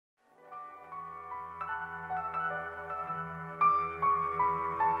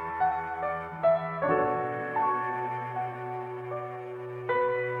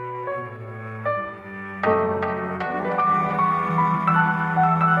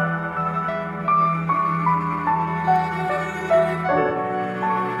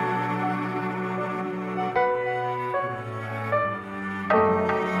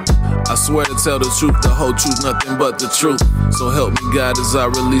swear to tell the truth, the whole truth, nothing but the truth. So help me God as I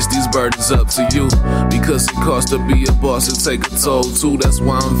release these burdens up to you. Because it costs to be a boss and take a toll too. That's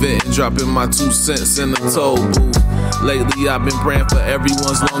why I'm venting, dropping my 2 cents in the toll booth. Lately I've been praying for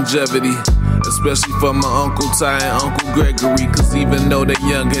everyone's longevity, especially for my Uncle Ty and Uncle Gregory. Cause even though they're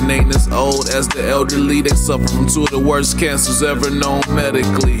young and ain't as old as the elderly, they suffer from 2 of the worst cancers ever known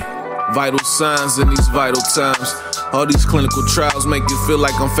medically. Vital signs in these vital times. All these clinical trials make it feel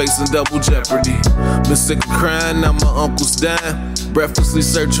like I'm facing double jeopardy. Been sick of crying, now my uncle's dying. Breathlessly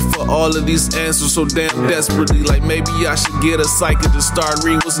searching for all of these answers so damn desperately. Like maybe I should get a psychic to start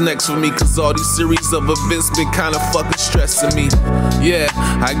reading what's next for me. Cause all these series of events been kinda fucking stressing me. Yeah,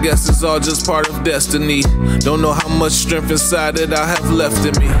 I guess it's all just part of destiny. Don't know how much strength inside that I have left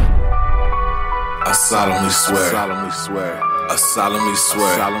in me. I solemnly swear. I solemnly swear. I solemnly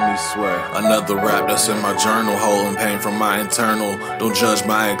swear. Solemnly swear. Another rap that's in my journal, holding pain from my internal. Don't judge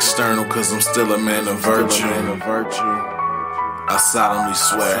my external, cause I'm still a man of virtue. I solemnly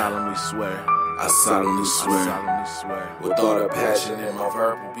swear. I solemnly swear. I solemnly swear. With all the passion in my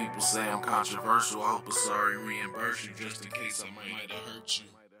verbal, people say I'm controversial. I hope I'm sorry, reimburse you, just in case I might have hurt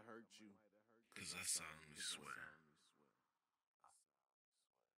you.